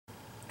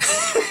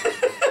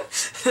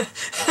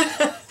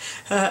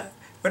What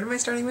am I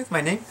starting with?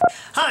 My name?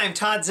 Hi, I'm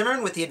Todd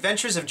Zimmerman with the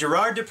Adventures of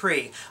Gerard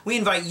Dupris. We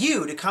invite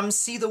you to come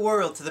see the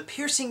world through the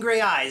piercing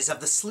gray eyes of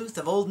the sleuth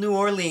of old New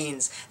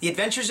Orleans. The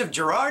Adventures of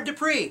Gerard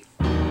Dupris.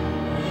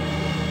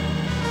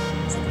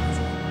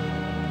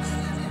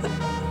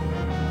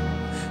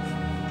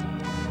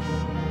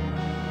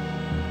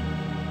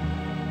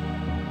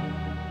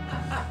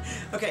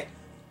 Okay,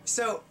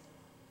 so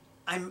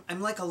I'm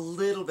like a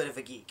little bit of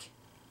a geek.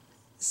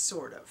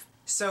 Sort of.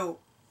 So,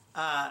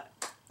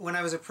 when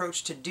I was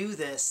approached to do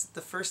this, the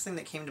first thing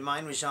that came to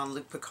mind was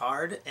Jean-Luc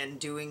Picard and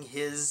doing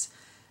his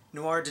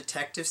noir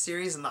detective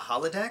series in the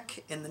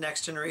holodeck in the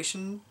Next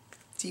Generation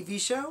TV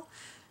show.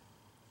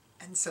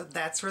 And so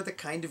that's where the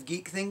kind of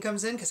geek thing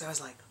comes in, because I was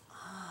like,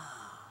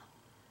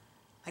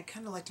 I'd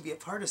kind of like to be a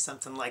part of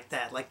something like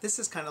that. Like, this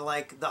is kind of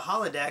like the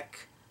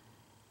holodeck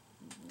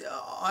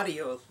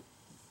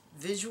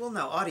visual?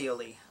 No,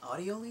 audioly.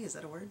 Audioly? Is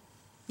that a word?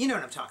 You know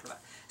what I'm talking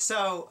about.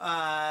 So,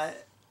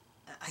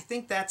 I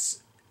think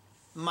that's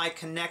my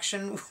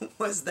connection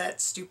was that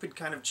stupid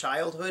kind of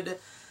childhood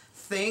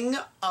thing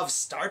of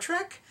Star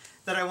Trek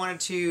that I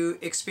wanted to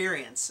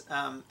experience.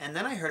 And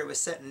then I heard it was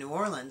set in New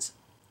Orleans.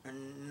 Or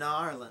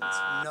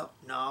Narlands. No,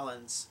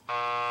 Nolans.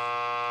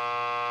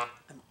 I'm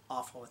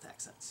awful with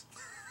accents.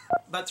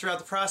 But throughout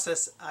the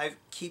process, I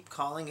keep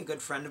calling a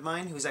good friend of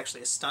mine who's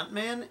actually a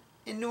stuntman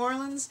in New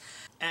Orleans.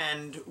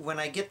 And when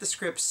I get the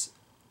scripts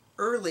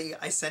early,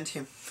 I send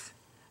him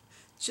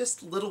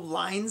just little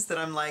lines that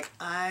I'm like,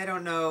 I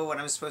don't know what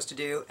I'm supposed to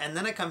do. And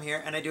then I come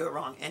here and I do it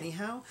wrong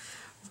anyhow.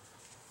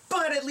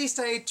 But at least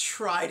I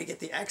try to get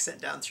the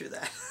accent down through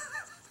that.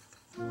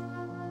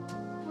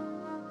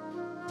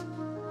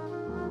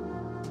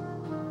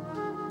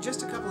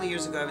 Just a couple of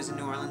years ago I was in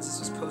New Orleans. This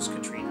was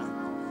post-Katrina.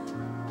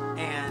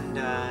 And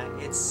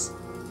it's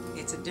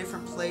a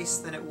different place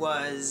than it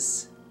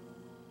was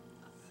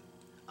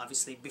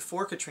obviously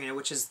before Katrina,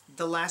 which is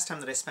the last time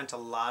that I spent a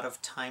lot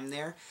of time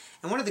there.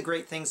 And one of the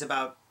great things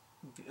about,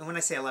 when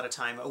I say a lot of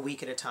time, a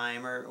week at a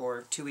time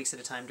or 2 weeks at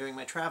a time during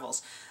my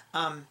travels,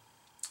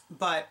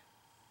 but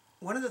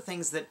one of the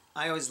things that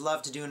I always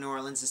love to do in New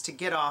Orleans is to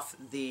get off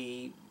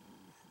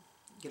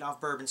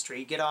Bourbon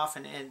Street, get off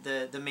and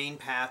the main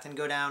path and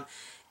go down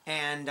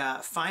and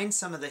find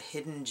some of the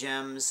hidden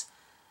gems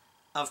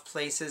of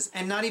places,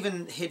 and not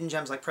even hidden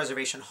gems like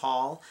Preservation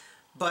Hall,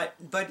 but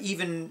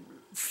even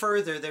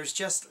further, there's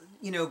just,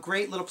 you know,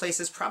 great little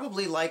places,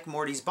 probably like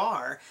Morty's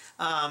bar,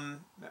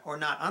 or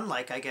not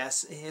unlike, I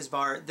guess, his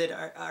bar, that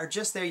are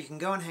just there. You can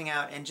go and hang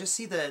out and just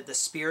see the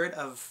spirit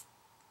of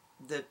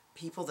the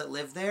people that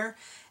live there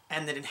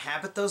and that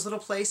inhabit those little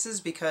places,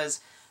 because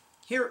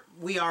here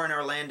we are in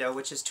Orlando,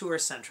 which is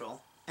tourist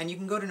central, and you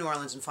can go to New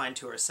Orleans and find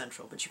tourist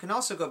central, but you can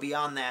also go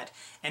beyond that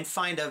and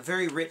find a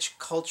very rich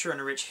culture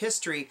and a rich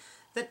history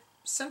that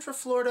Central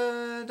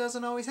Florida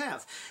doesn't always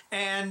have.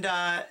 And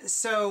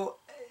so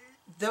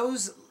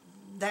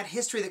that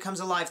history that comes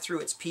alive through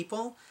its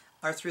people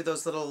are through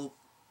those little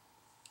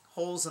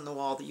holes in the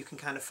wall that you can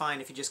kind of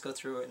find if you just go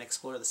through it and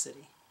explore the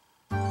city.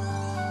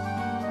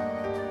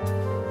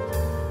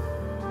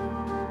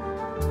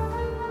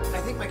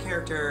 I think my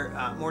character,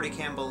 Morty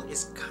Campbell,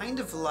 is kind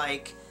of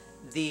like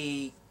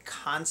the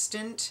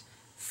constant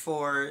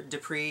for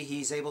Dupris.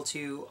 He's able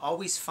to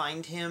always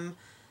find him,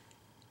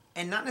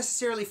 and not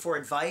necessarily for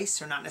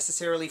advice or not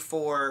necessarily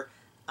for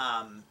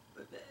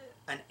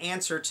an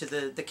answer to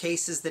the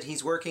cases that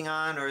he's working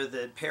on or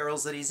the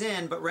perils that he's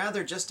in, but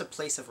rather just a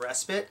place of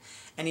respite.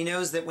 And he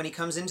knows that when he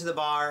comes into the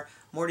bar,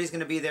 Morty's going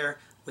to be there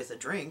with a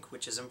drink,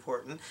 which is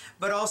important,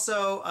 but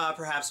also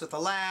perhaps with a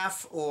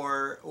laugh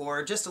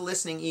or just a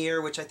listening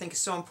ear, which I think is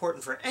so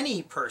important for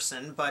any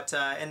person, but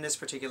in this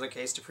particular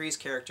case, Dupris'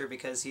 character,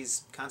 because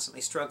he's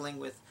constantly struggling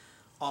with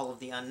all of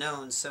the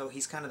unknowns, so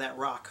he's kind of that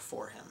rock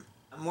for him.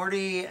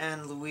 Morty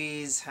and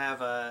Louise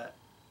have a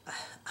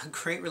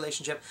great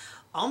relationship,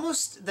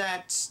 almost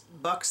that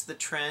bucks the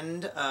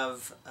trend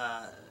of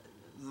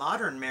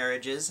modern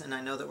marriages, and I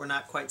know that we're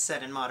not quite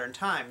set in modern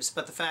times,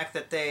 but the fact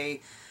that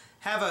they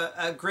have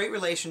a great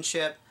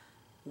relationship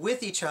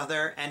with each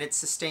other, and it's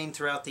sustained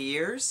throughout the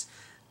years,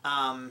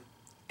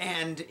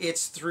 and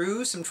it's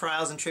through some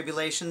trials and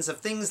tribulations of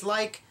things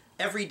like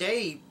every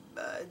day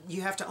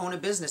you have to own a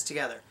business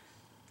together.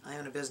 I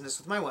own a business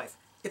with my wife.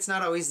 It's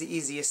not always the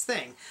easiest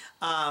thing.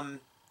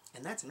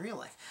 And that's in real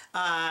life.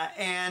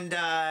 And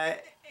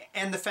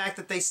the fact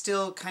that they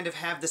still kind of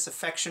have this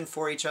affection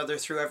for each other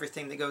through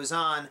everything that goes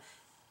on,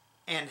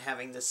 and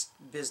having this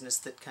business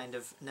that kind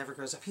of never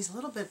grows up. He's a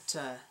little bit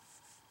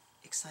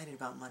excited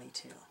about money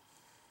too.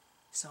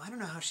 So I don't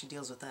know how she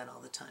deals with that all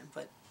the time.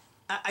 But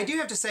I do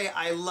have to say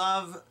I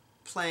love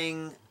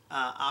playing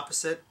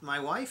opposite my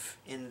wife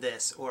in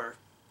this, or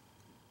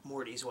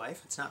Morty's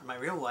wife. It's not my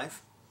real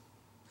wife.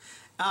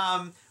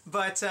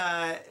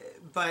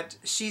 But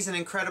she's an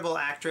incredible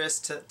actress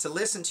to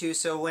listen to,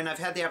 so when I've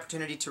had the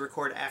opportunity to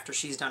record after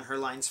she's done her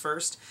lines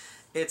first,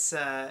 it's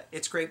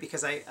great,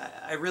 because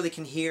I really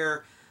can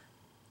hear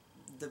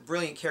the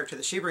brilliant character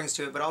that she brings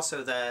to it, but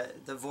also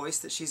the voice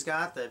that she's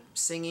got. The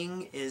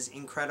singing is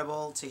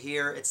incredible to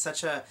hear. It's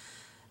such a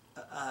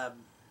a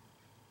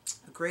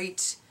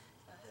great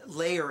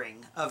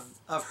layering of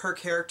her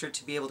character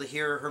to be able to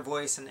hear her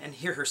voice and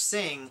hear her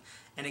sing,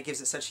 and it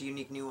gives it such a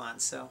unique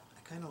nuance. So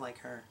I kind of like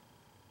her.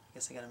 I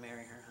guess I gotta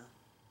marry her, huh?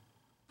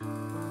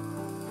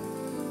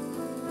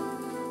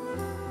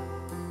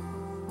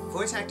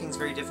 Voice acting is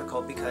very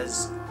difficult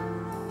because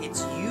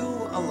it's you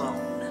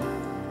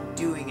alone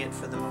doing it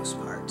for the most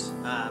part.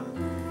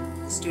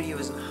 The studio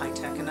isn't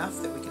high-tech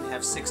enough that we can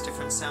have 6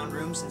 different sound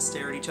rooms and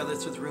stare at each other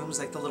through the rooms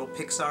like the little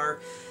Pixar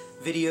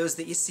videos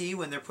that you see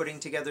when they're putting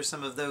together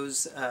some of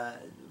those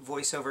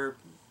voiceover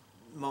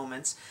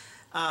moments.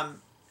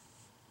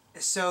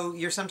 So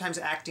you're sometimes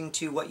acting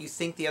to what you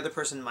think the other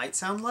person might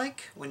sound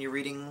like when you're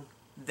reading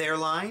their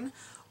line,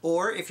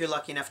 or if you're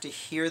lucky enough to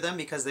hear them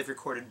because they've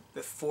recorded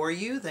before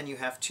you, then you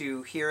have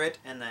to hear it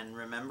and then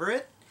remember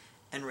it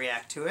and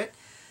react to it.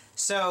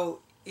 So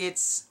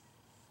it's...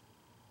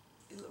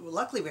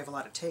 Luckily we have a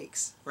lot of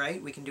takes,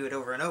 right? We can do it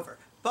over and over.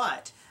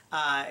 But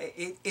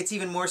it's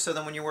even more so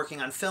than when you're working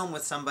on film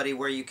with somebody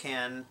where you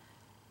can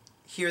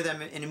hear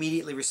them and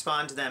immediately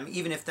respond to them,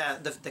 even if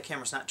the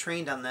camera's not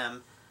trained on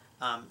them.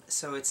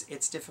 So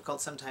it's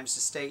difficult sometimes to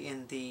stay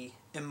in the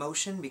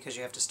emotion because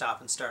you have to stop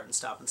and start and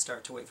stop and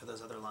start to wait for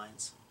those other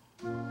lines.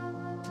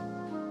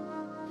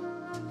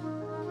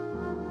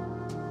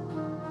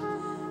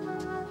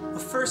 Well,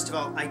 first of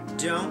all, I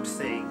don't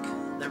think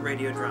that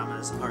radio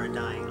dramas are a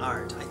dying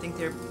art. I think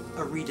they're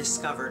a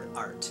rediscovered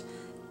art.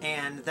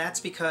 And that's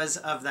because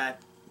of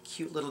that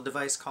cute little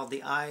device called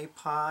the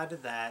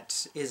iPod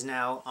that is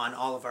now on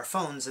all of our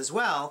phones as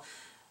well,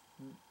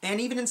 and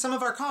even in some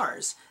of our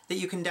cars, that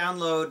you can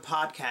download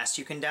podcasts,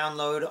 you can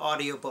download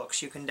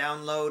audiobooks, you can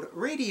download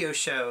radio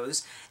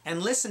shows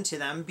and listen to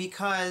them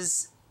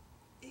because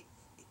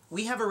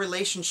we have a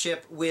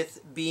relationship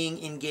with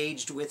being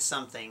engaged with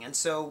something. And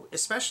so,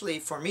 especially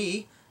for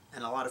me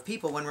and a lot of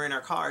people, when we're in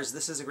our cars,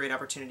 this is a great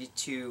opportunity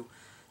to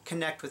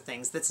connect with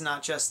things that's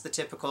not just the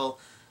typical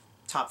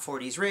top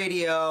 40s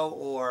radio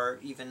or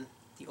even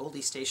the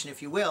oldie station,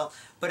 if you will,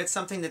 but it's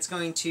something that's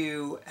going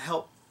to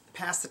help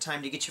pass the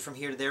time to get you from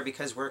here to there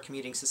because we're a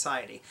commuting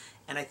society.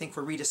 And I think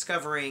we're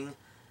rediscovering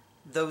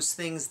those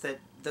things,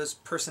 those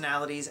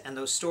personalities and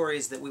those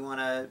stories that we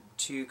want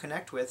to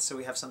connect with, so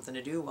we have something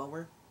to do while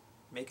we're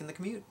making the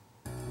commute.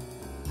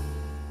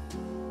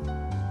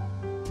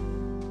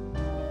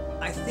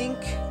 I think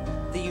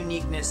the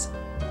uniqueness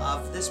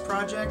of this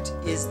project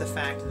is the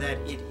fact that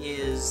it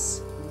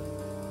is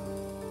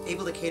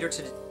able to cater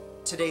to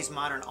today's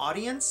modern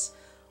audience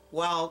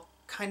while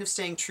kind of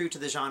staying true to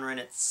the genre in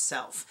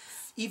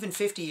itself. Even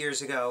 50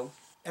 years ago,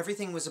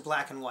 everything was a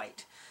black and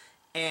white.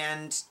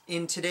 And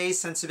in today's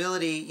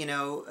sensibility, you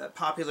know,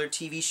 popular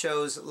TV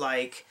shows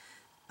like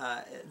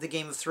The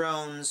Game of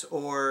Thrones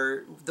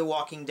or The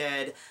Walking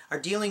Dead are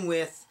dealing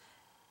with,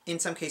 in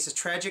some cases,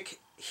 tragic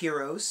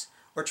heroes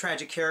or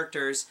tragic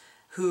characters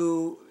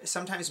who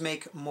sometimes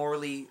make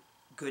morally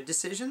good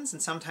decisions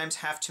and sometimes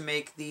have to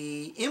make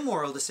the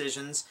immoral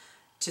decisions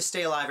to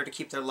stay alive or to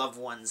keep their loved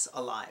ones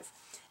alive.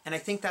 And I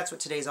think that's what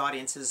today's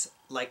audiences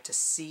like to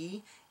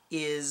see,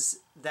 is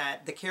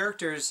that the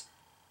characters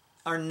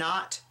are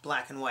not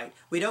black and white.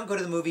 We don't go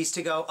to the movies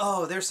to go,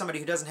 oh, there's somebody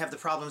who doesn't have the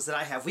problems that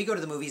I have. We go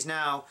to the movies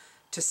now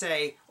to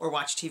say, or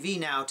watch TV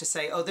now to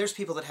say, oh, there's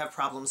people that have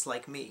problems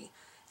like me,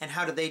 and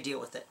how do they deal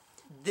with it?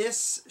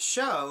 This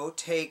show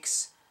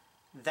takes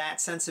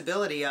that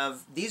sensibility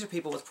of, these are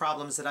people with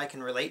problems that I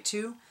can relate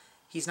to.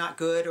 He's not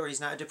good, or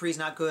Dupri's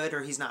not good,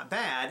 or he's not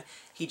bad.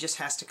 He just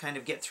has to kind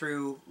of get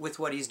through with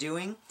what he's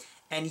doing.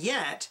 And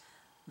yet,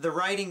 the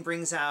writing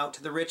brings out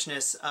the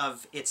richness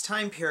of its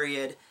time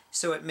period,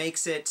 so it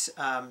makes it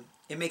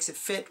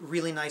fit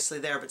really nicely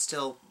there, but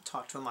still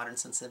talk to a modern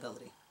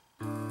sensibility.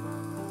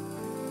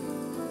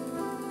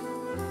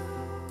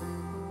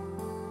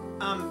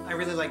 I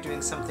really like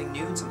doing something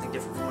new and something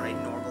different from what I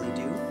normally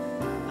do.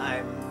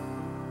 I'm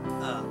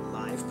a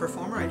live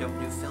performer. I don't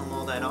do film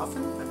all that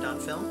often. I've done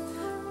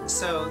film.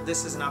 So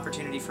this is an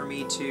opportunity for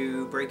me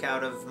to break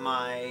out of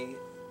my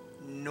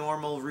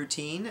normal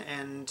routine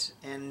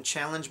and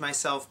challenge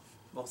myself,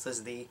 both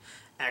as the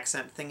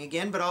accent thing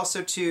again, but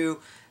also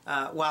to,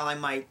 while I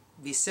might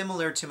be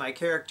similar to my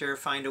character,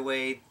 find a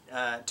way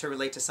to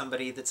relate to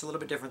somebody that's a little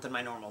bit different than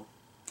my normal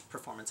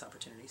performance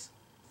opportunities.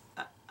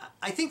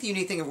 I think the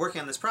unique thing of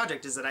working on this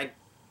project is that I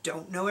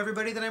don't know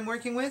everybody that I'm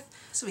working with,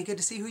 so it'd be good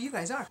to see who you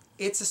guys are.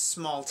 It's a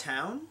small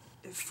town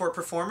for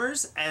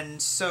performers,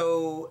 and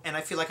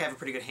I feel like I have a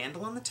pretty good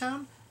handle on the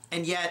town,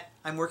 and yet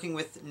I'm working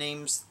with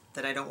names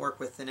that I don't work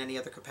with in any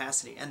other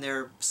capacity, and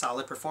they're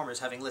solid performers.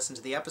 Having listened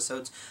to the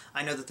episodes,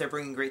 I know that they're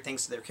bringing great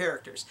things to their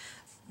characters.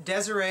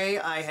 Desiree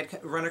I had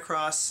run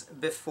across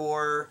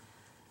before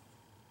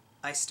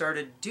I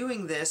started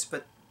doing this,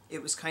 but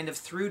it was kind of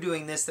through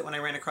doing this that when I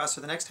ran across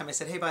her the next time, I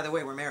said, hey, by the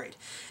way, we're married,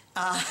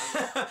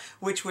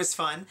 which was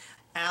fun.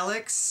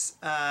 Alex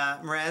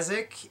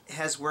Mrazek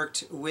has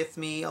worked with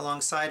me,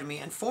 alongside me,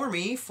 and for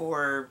me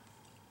for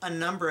a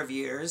number of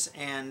years,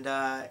 and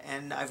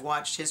I've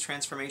watched his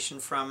transformation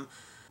from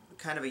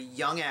kind of a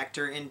young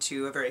actor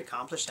into a very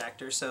accomplished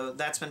actor. So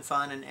that's been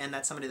fun, and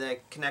that's somebody that I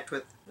connect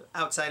with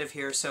outside of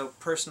here. So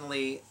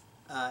personally,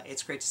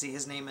 it's great to see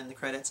his name in the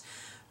credits.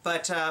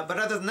 But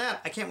other than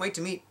that, I can't wait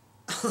to meet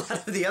a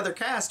lot of the other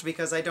cast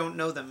because I don't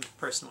know them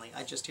personally.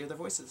 I just hear their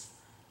voices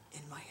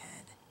in my head.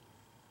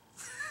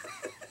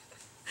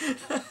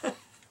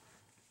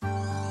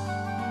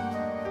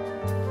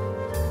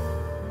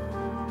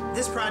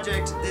 This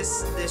project,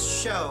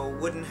 this show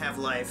wouldn't have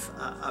life,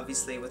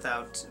 obviously,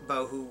 without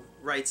Bo, who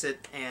writes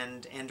it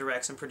and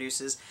directs and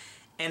produces.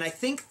 And I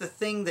think the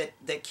thing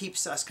that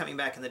keeps us coming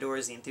back in the door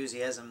is the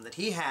enthusiasm that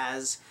he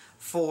has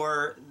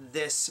for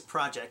this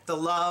project. The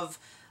love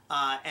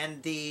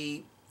and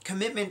the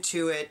commitment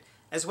to it,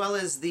 as well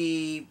as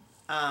the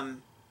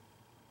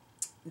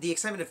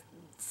excitement of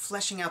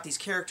fleshing out these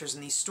characters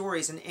and these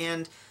stories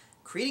and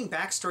creating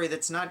backstory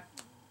that's not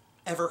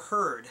ever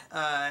heard.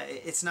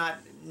 It's not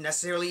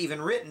necessarily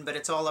even written, but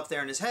it's all up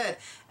there in his head.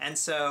 And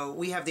so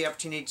we have the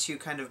opportunity to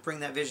kind of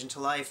bring that vision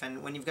to life.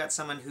 And when you've got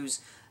someone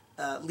who's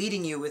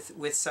leading you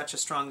with such a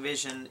strong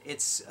vision,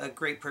 it's a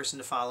great person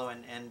to follow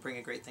and bring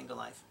a great thing to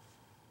life.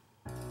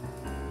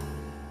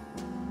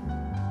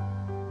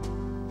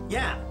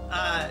 Yeah,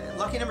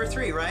 lucky number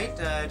 3, right?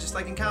 Just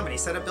like in comedy,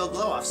 set up, build,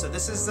 blow off. So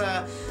this is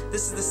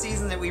the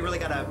season that we really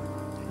gotta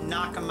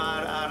knock them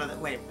out of the...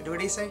 Wait, what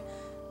do you say?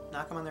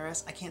 Knock them on their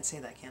ass? I can't say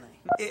that, can I?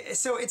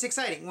 So it's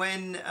exciting.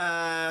 When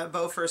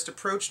Bo first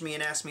approached me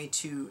and asked me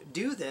to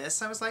do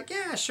this, I was like,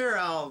 yeah, sure,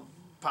 I'll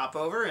pop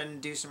over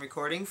and do some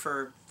recording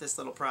for this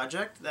little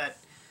project that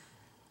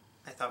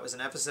I thought was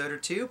an episode or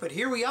 2, but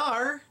here we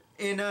are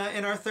in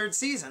our 3rd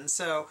season.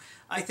 So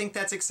I think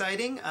that's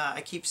exciting.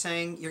 I keep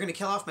saying, you're going to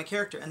kill off my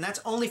character, and that's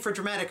only for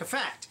dramatic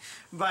effect.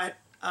 But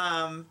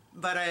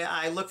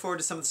I look forward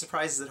to some of the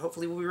surprises that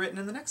hopefully will be written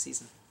in the next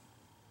season.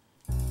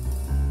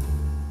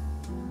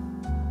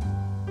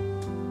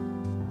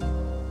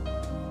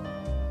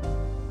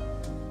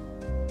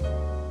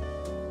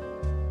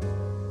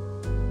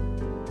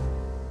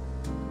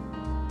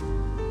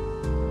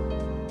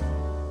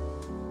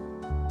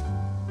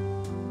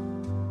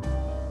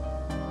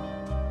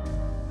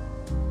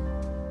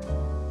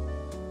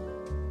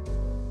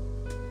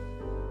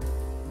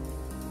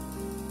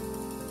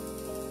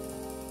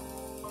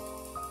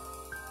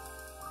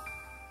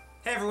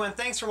 Hey everyone,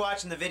 thanks for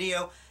watching the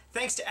video.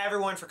 Thanks to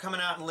everyone for coming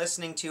out and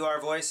listening to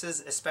our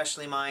voices,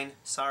 especially mine.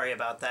 Sorry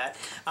about that.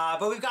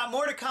 But we've got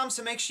more to come,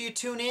 so make sure you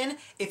tune in.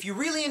 If you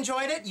really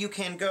enjoyed it, you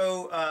can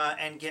go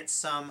and get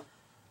some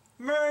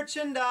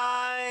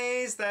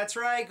merchandise. That's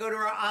right, go to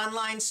our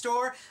online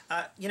store.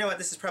 You know what,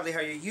 this is probably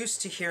how you're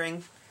used to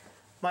hearing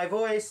my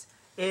voice,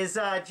 is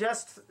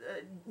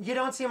you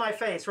don't see my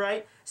face,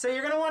 right? So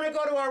you're going to want to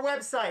go to our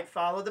website,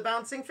 follow the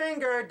bouncing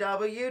finger,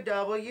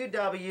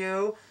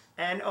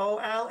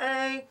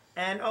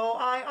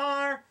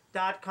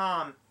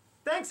 www.NOLANOIR.com.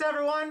 Thanks,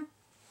 everyone!